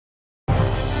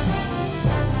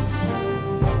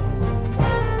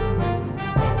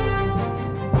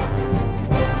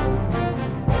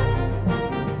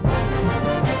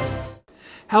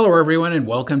Hello everyone and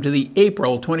welcome to the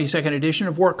April 22nd edition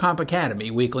of WorkComp Academy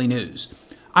Weekly News.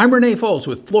 I'm Renee Foles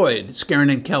with Floyd,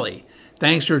 Skeren, and Kelly.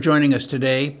 Thanks for joining us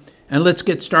today, and let's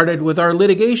get started with our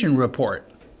litigation report.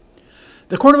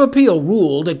 The Court of Appeal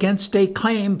ruled against a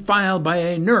claim filed by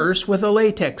a nurse with a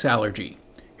latex allergy.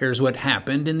 Here's what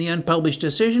happened in the unpublished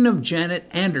decision of Janet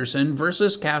Anderson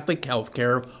versus Catholic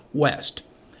Healthcare West.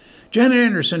 Janet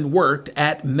Anderson worked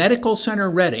at Medical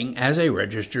Center Reading as a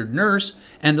registered nurse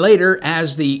and later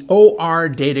as the OR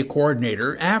data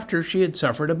coordinator after she had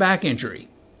suffered a back injury.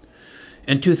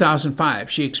 In 2005,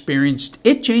 she experienced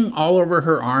itching all over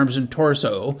her arms and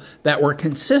torso that were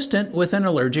consistent with an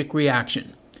allergic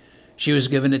reaction. She was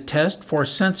given a test for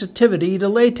sensitivity to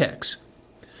latex.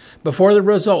 Before the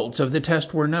results of the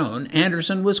test were known,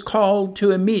 Anderson was called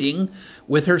to a meeting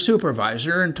with her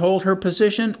supervisor and told her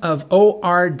position of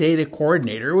OR data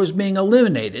coordinator was being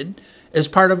eliminated as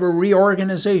part of a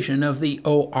reorganization of the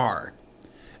OR.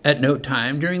 At no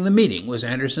time during the meeting was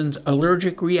Anderson's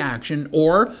allergic reaction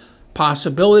or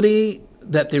possibility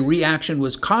that the reaction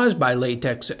was caused by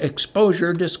latex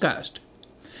exposure discussed.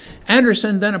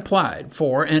 Anderson then applied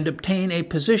for and obtained a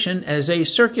position as a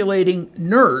circulating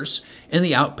nurse in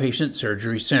the outpatient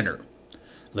surgery center.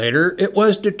 Later, it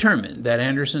was determined that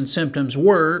Anderson's symptoms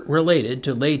were related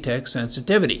to latex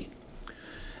sensitivity.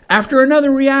 After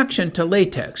another reaction to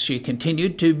latex, she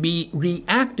continued to be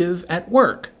reactive at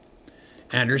work.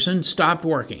 Anderson stopped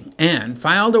working and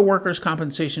filed a workers'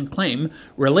 compensation claim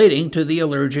relating to the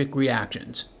allergic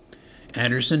reactions.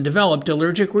 Anderson developed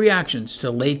allergic reactions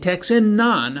to latex in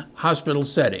non-hospital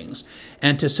settings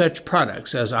and to such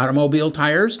products as automobile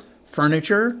tires,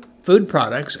 furniture, food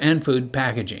products, and food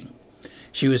packaging.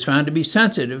 She was found to be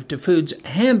sensitive to foods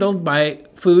handled by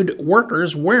food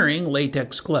workers wearing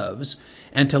latex gloves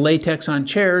and to latex on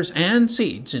chairs and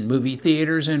seats in movie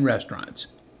theaters and restaurants.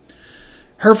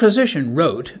 Her physician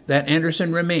wrote that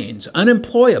Anderson remains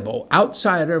unemployable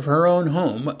outside of her own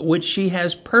home, which she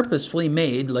has purposefully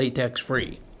made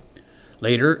latex-free.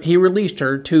 Later, he released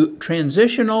her to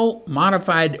transitional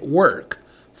modified work,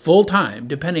 full-time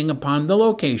depending upon the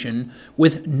location,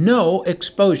 with no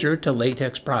exposure to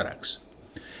latex products.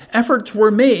 Efforts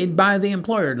were made by the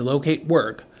employer to locate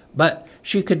work, but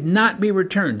she could not be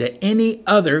returned to any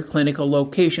other clinical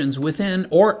locations within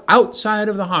or outside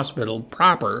of the hospital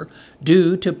proper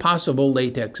due to possible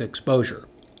latex exposure.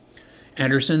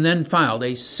 Anderson then filed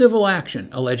a civil action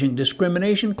alleging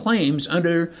discrimination claims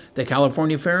under the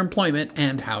California Fair Employment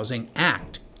and Housing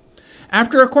Act.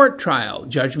 After a court trial,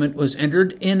 judgment was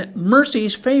entered in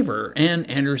Mercy's favor and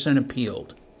Anderson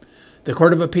appealed. The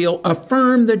Court of Appeal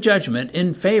affirmed the judgment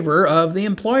in favor of the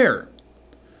employer.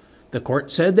 The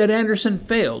court said that Anderson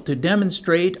failed to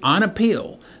demonstrate on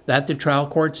appeal that the trial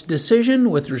court's decision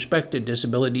with respect to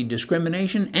disability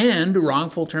discrimination and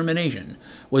wrongful termination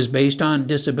was based on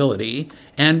disability,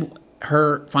 and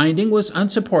her finding was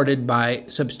unsupported by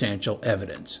substantial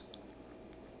evidence.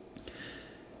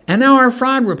 And now our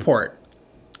fraud report.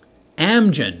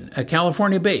 Amgen, a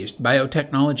California-based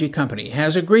biotechnology company,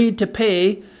 has agreed to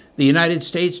pay the United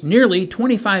States nearly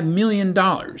 $25 million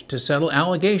to settle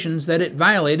allegations that it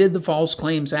violated the False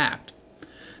Claims Act.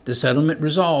 The settlement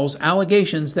resolves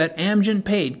allegations that Amgen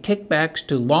paid kickbacks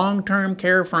to long-term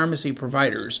care pharmacy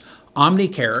providers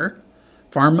Omnicare,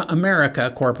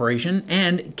 PharmAmerica Corporation,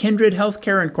 and Kindred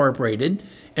Healthcare Incorporated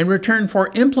in return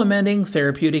for implementing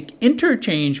therapeutic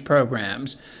interchange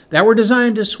programs that were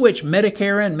designed to switch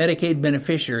Medicare and Medicaid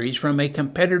beneficiaries from a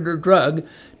competitor drug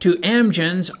to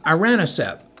Amgen's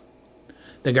Aranesp.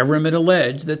 The government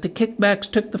alleged that the kickbacks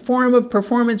took the form of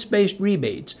performance-based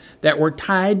rebates that were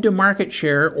tied to market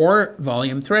share or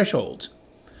volume thresholds.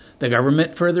 The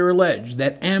government further alleged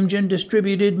that Amgen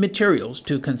distributed materials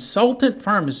to consultant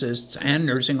pharmacists and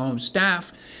nursing home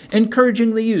staff,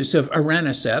 encouraging the use of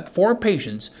Aranesp for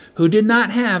patients who did not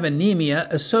have anemia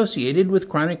associated with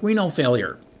chronic renal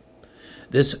failure.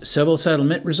 This civil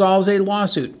settlement resolves a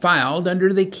lawsuit filed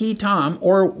under the Qui Tam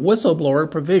or whistleblower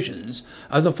provisions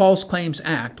of the False Claims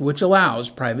Act, which allows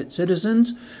private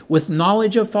citizens with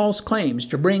knowledge of false claims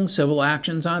to bring civil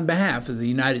actions on behalf of the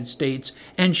United States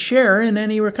and share in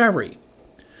any recovery.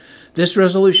 This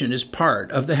resolution is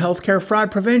part of the Healthcare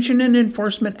Fraud Prevention and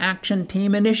Enforcement Action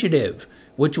Team Initiative,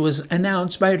 which was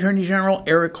announced by Attorney General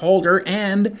Eric Holder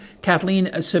and Kathleen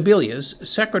Sebelius,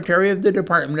 Secretary of the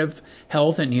Department of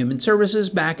Health and Human Services,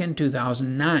 back in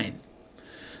 2009.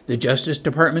 The Justice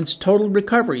Department's total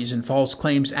recoveries in False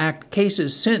Claims Act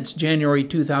cases since January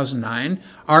 2009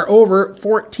 are over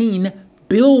 $14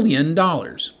 billion.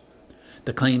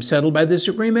 The claims settled by this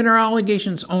agreement are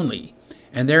allegations only,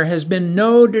 and there has been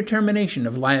no determination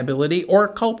of liability or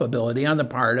culpability on the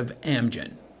part of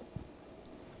Amgen.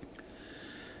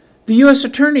 The U.S.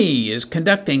 Attorney is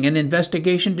conducting an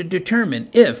investigation to determine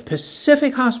if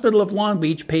Pacific Hospital of Long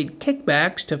Beach paid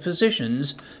kickbacks to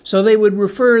physicians so they would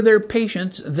refer their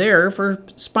patients there for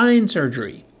spine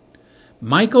surgery.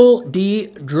 Michael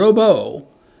D. Drobo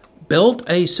built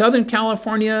a Southern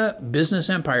California business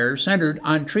empire centered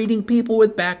on treating people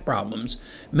with back problems,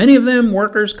 many of them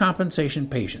workers' compensation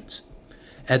patients.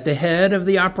 At the head of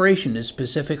the operation is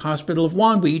Pacific Hospital of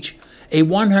Long Beach, a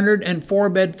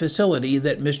 104-bed facility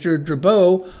that Mr.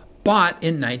 Drobo bought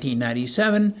in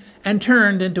 1997 and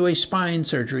turned into a spine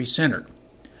surgery center.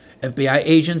 FBI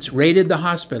agents raided the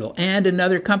hospital and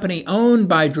another company owned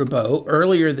by Drobo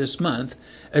earlier this month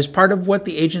as part of what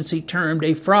the agency termed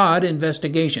a fraud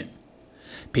investigation.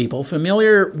 People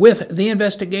familiar with the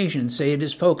investigation say it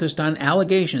is focused on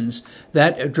allegations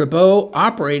that Drobo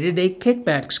operated a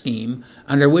kickback scheme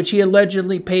under which he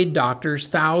allegedly paid doctors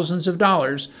thousands of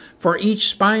dollars for each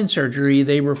spine surgery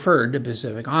they referred to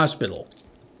Pacific Hospital.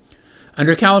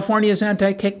 Under California's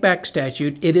anti-kickback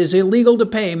statute, it is illegal to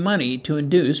pay money to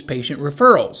induce patient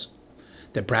referrals.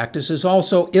 The practice is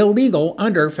also illegal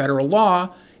under federal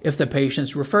law if the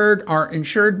patients referred are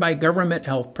insured by government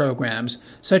health programs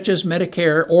such as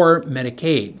Medicare or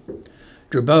Medicaid.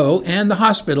 Drobo and the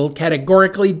hospital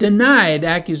categorically denied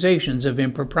accusations of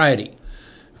impropriety.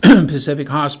 Pacific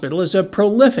Hospital is a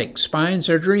prolific spine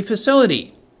surgery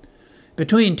facility.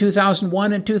 Between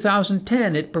 2001 and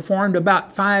 2010, it performed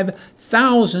about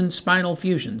 5,000 spinal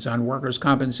fusions on workers'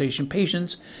 compensation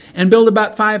patients and billed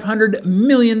about $500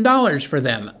 million for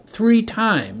them, 3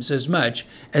 times as much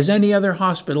as any other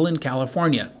hospital in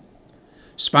California.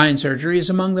 Spine surgery is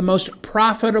among the most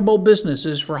profitable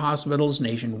businesses for hospitals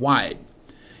nationwide.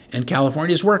 In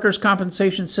California's workers'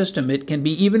 compensation system, it can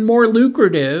be even more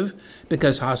lucrative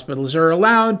because hospitals are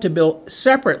allowed to bill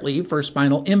separately for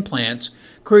spinal implants,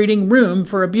 creating room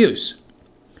for abuse.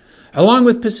 Along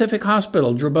with Pacific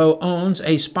Hospital, Drobo owns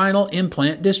a spinal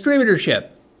implant distributorship.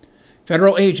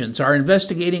 Federal agents are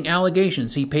investigating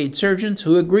allegations he paid surgeons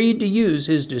who agreed to use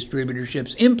his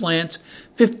distributorship's implants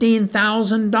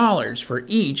 $15,000 for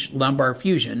each lumbar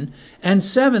fusion and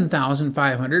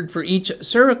 $7,500 for each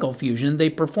cervical fusion they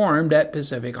performed at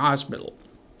Pacific Hospital.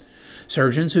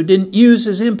 Surgeons who didn't use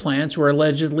his implants were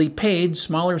allegedly paid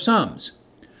smaller sums.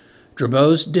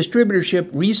 Drobo's distributorship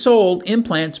resold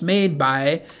implants made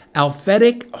by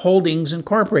Alphetic Holdings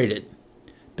Incorporated.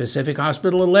 Pacific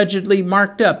Hospital allegedly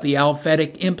marked up the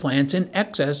Alphetic implants in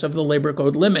excess of the labor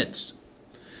code limits.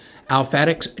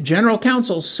 Alphetic's general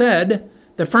counsel said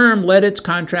the firm let its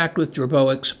contract with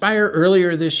Drobo expire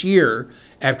earlier this year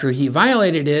after he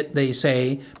violated it, they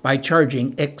say, by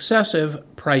charging excessive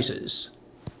prices.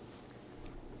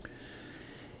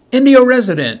 Indio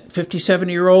resident,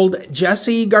 57-year-old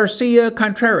Jesse Garcia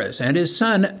Contreras and his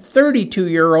son,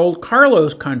 32-year-old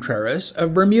Carlos Contreras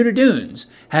of Bermuda Dunes,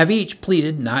 have each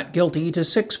pleaded not guilty to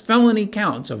 6 felony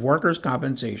counts of workers'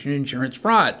 compensation insurance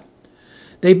fraud.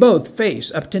 They both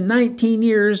face up to 19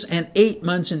 years and 8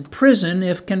 months in prison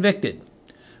if convicted.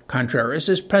 Contreras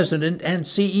is president and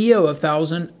CEO of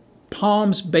Thousand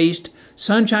Palms-based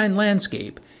Sunshine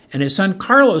Landscape, and his son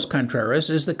Carlos Contreras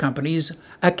is the company's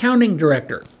accounting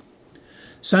director.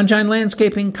 Sunshine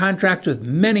Landscaping contracts with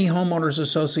many homeowners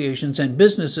associations and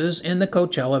businesses in the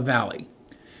Coachella Valley.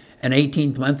 An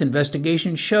 18-month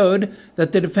investigation showed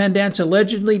that the defendants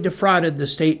allegedly defrauded the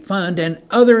state fund and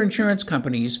other insurance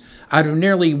companies out of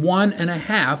nearly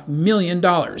 $1.5 million.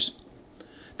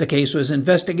 The case was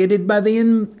investigated by the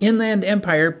Inland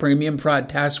Empire Premium Fraud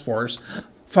Task Force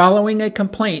following a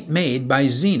complaint made by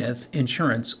Zenith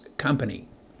Insurance Company.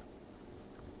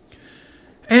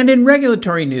 And in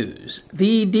regulatory news,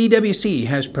 the DWC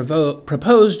has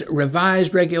proposed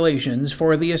revised regulations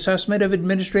for the assessment of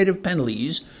administrative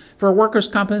penalties for workers'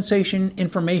 compensation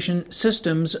information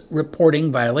systems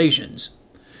reporting violations.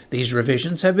 These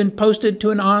revisions have been posted to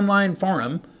an online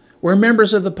forum where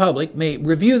members of the public may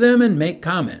review them and make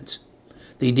comments.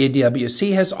 The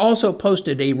DWC has also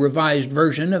posted a revised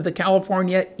version of the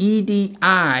California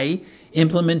EDI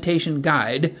Implementation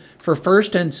Guide for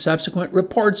first and subsequent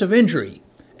reports of injury,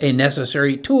 a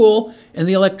necessary tool in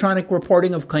the electronic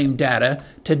reporting of claim data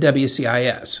to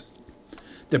WCIS.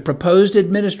 The proposed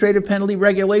administrative penalty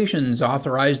regulations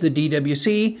authorize the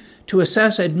DWC to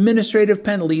assess administrative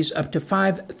penalties up to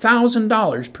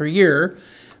 $5,000 per year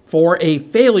for a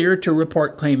failure to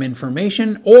report claim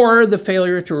information or the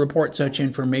failure to report such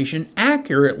information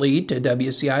accurately to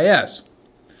WCIS.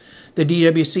 The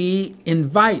DWC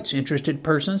invites interested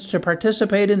persons to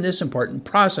participate in this important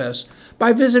process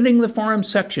by visiting the forum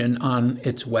section on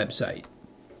its website.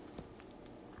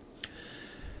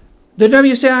 The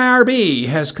WCIRB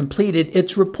has completed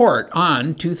its report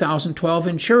on 2012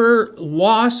 insurer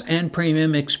loss and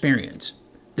premium experience.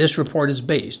 This report is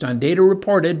based on data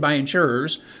reported by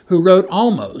insurers who wrote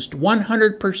almost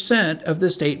 100% of the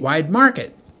statewide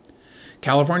market.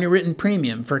 California written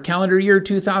premium for calendar year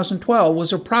 2012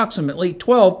 was approximately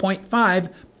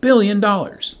 $12.5 billion.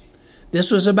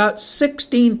 This was about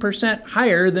 16%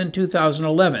 higher than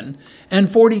 2011 and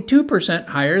 42%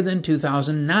 higher than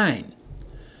 2009.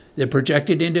 The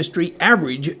projected industry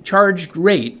average charged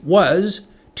rate was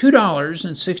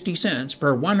 $2.60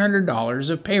 per $100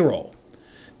 of payroll.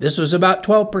 This was about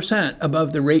 12%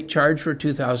 above the rate charged for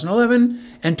 2011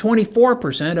 and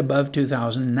 24% above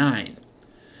 2009.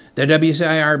 The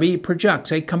WCIRB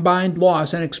projects a combined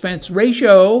loss and expense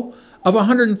ratio of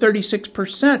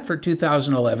 136% for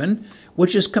 2011,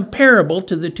 which is comparable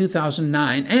to the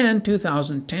 2009 and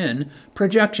 2010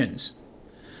 projections.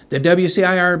 The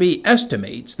WCIRB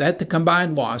estimates that the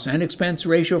combined loss and expense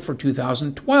ratio for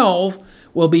 2012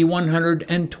 will be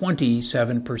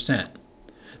 127%.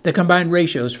 The combined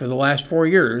ratios for the last 4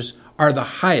 years are the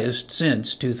highest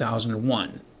since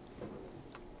 2001.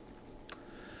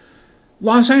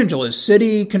 Los Angeles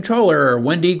City Controller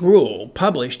Wendy Gruhl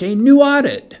published a new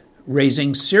audit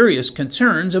raising serious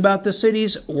concerns about the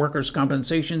city's workers'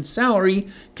 compensation salary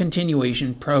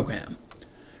continuation program.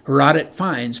 Her audit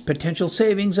finds potential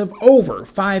savings of over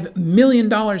 $5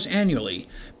 million annually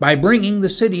by bringing the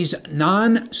city's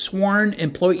non-sworn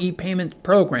employee payment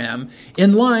program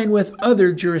in line with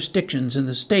other jurisdictions in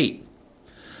the state.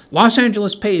 Los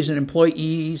Angeles pays an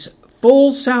employee's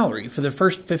full salary for the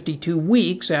first 52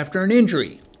 weeks after an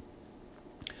injury.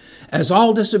 As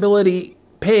all disability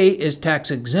pay is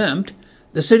tax-exempt,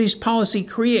 the city's policy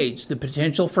creates the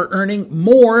potential for earning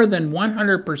more than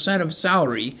 100% of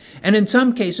salary, and in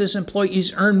some cases,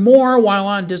 employees earn more while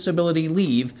on disability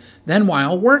leave than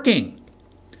while working.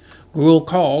 Gruhl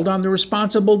called on the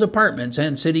responsible departments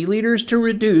and city leaders to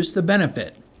reduce the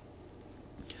benefit.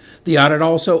 The audit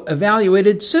also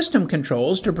evaluated system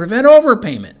controls to prevent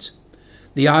overpayments.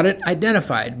 The audit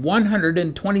identified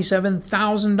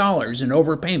 $127,000 in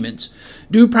overpayments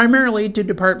due primarily to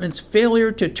departments'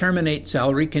 failure to terminate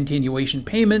salary continuation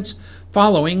payments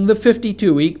following the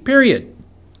 52-week period.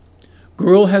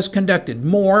 Gruhl has conducted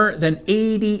more than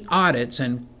 80 audits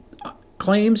and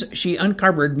claims she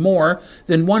uncovered more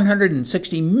than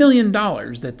 $160 million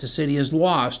that the city has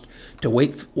lost to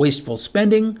wasteful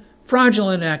spending,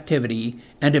 fraudulent activity,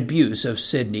 and abuse of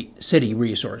city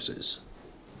resources.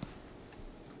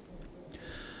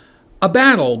 A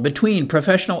battle between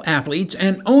professional athletes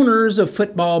and owners of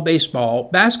football,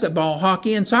 baseball, basketball,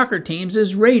 hockey, and soccer teams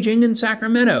is raging in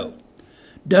Sacramento.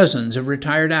 Dozens of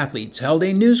retired athletes held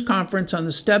a news conference on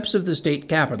the steps of the state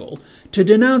capitol to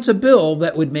denounce a bill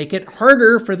that would make it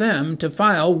harder for them to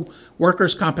file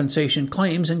workers' compensation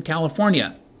claims in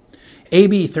California.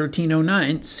 AB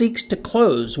 1309 seeks to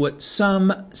close what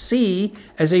some see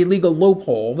as a legal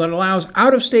loophole that allows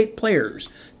out-of-state players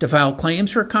to file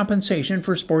claims for compensation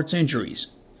for sports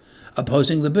injuries.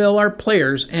 Opposing the bill are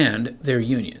players and their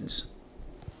unions.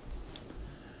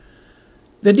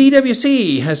 The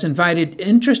DWC has invited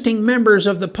interested members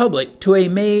of the public to a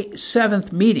May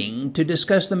 7th meeting to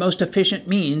discuss the most efficient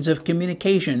means of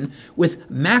communication with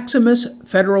Maximus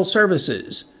Federal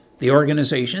Services, the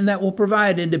organization that will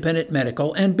provide independent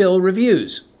medical and bill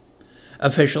reviews.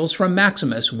 Officials from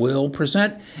Maximus will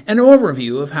present an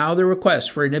overview of how the requests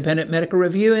for independent medical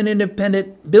review and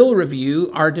independent bill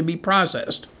review are to be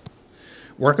processed.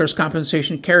 Workers'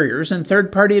 compensation carriers and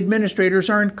third-party administrators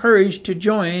are encouraged to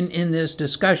join in this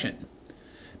discussion.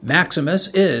 Maximus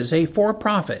is a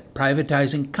for-profit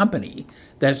privatizing company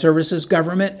that services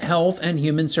government, health, and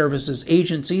human services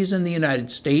agencies in the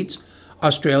United States,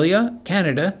 Australia,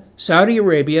 Canada, Saudi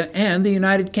Arabia, and the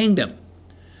United Kingdom.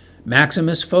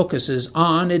 Maximus focuses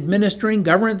on administering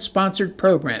government-sponsored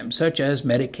programs such as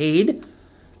Medicaid,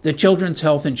 the Children's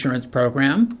Health Insurance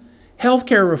Program,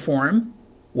 healthcare reform,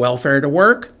 welfare to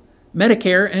work,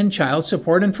 Medicare, and child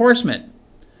support enforcement.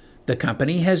 The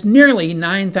company has nearly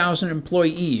 9,000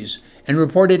 employees and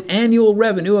reported annual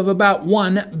revenue of about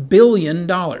 $1 billion.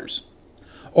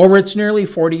 Over its nearly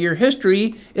 40-year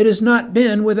history, it has not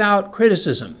been without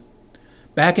criticism.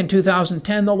 Back in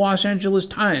 2010, the Los Angeles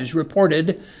Times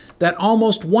reported that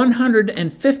almost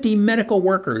 150 medical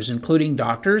workers, including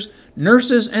doctors,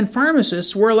 nurses, and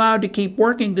pharmacists, were allowed to keep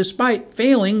working despite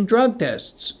failing drug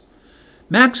tests.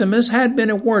 Maximus had been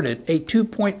awarded a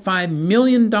 $2.5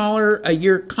 million a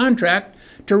year contract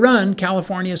to run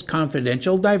California's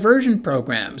confidential diversion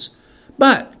programs,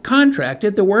 but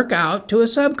contracted the work out to a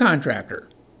subcontractor.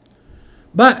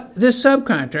 But this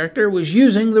subcontractor was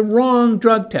using the wrong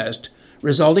drug test,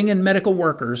 resulting in medical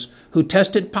workers who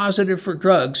tested positive for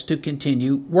drugs to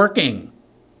continue working.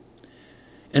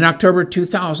 In October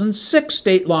 2006,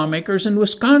 state lawmakers in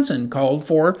Wisconsin called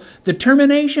for the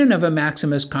termination of a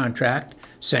Maximus contract,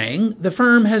 saying the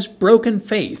firm has broken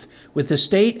faith with the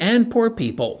state and poor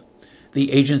people.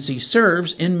 The agency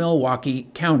serves in Milwaukee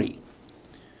County.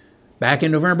 Back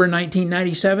in November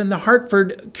 1997, the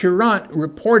Hartford Courant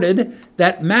reported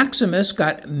that Maximus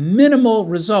got minimal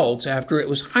results after it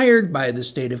was hired by the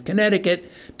state of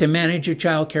Connecticut to manage a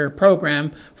child care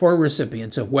program for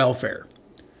recipients of welfare.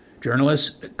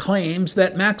 Journalists claims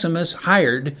that Maximus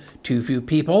hired too few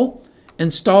people,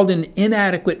 installed an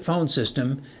inadequate phone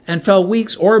system, and fell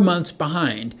weeks or months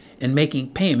behind in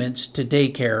making payments to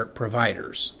daycare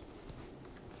providers.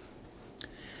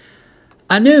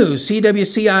 A new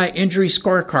CWCI injury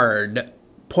scorecard,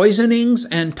 poisonings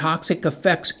and toxic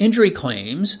effects injury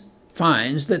claims,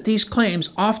 finds that these claims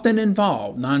often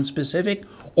involve nonspecific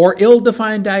or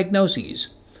ill-defined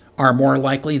diagnoses, are more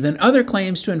likely than other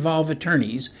claims to involve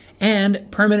attorneys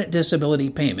and permanent disability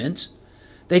payments.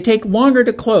 They take longer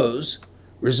to close,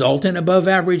 result in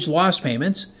above-average loss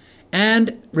payments,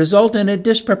 and result in a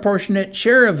disproportionate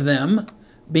share of them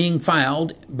being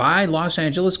filed by Los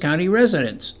Angeles County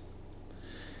residents.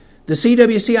 The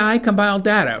CWCI compiled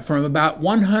data from about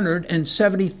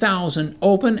 170,000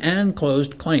 open and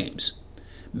closed claims.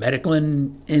 Medical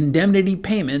indemnity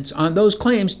payments on those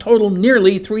claims total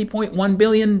nearly $3.1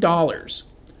 billion.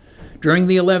 During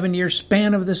the 11-year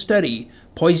span of the study,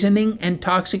 poisoning and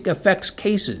toxic effects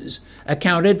cases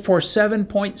accounted for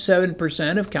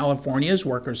 7.7% of California's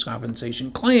workers' compensation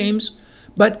claims,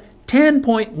 but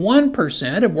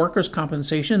 10.1% of workers'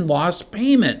 compensation loss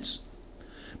payments.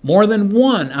 More than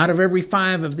 1 out of every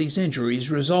 5 of these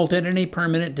injuries resulted in a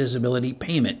permanent disability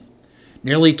payment.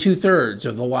 Nearly 2/3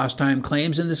 of the lost time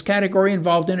claims in this category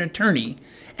involved an attorney,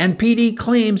 and PD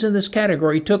claims in this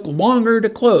category took longer to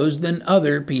close than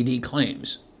other PD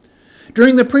claims.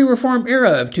 During the pre-reform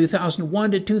era of 2001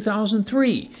 to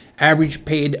 2003, average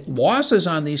paid losses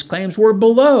on these claims were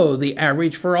below the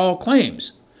average for all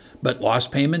claims, but loss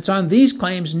payments on these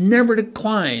claims never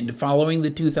declined following the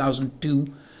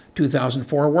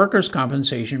 2004 workers'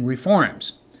 compensation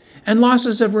reforms, and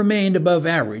losses have remained above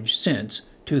average since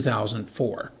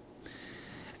 2004.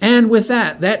 And with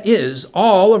that is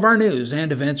all of our news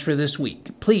and events for this week.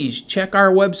 Please check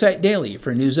our website daily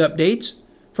for news updates,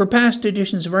 for past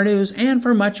editions of our news, and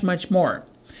for much, much more.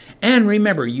 And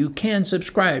remember, you can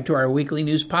subscribe to our weekly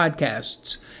news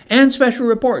podcasts and special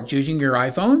reports using your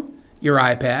iPhone, your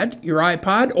iPad, your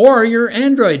iPod, or your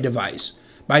Android device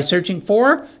by searching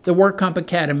for the WorkComp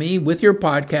Academy with your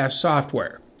podcast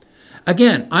software.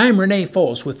 Again, I'm Renee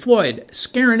Foles with Floyd,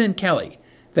 Skeren, and Kelly.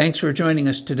 Thanks for joining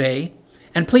us today,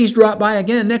 and please drop by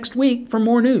again next week for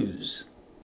more news.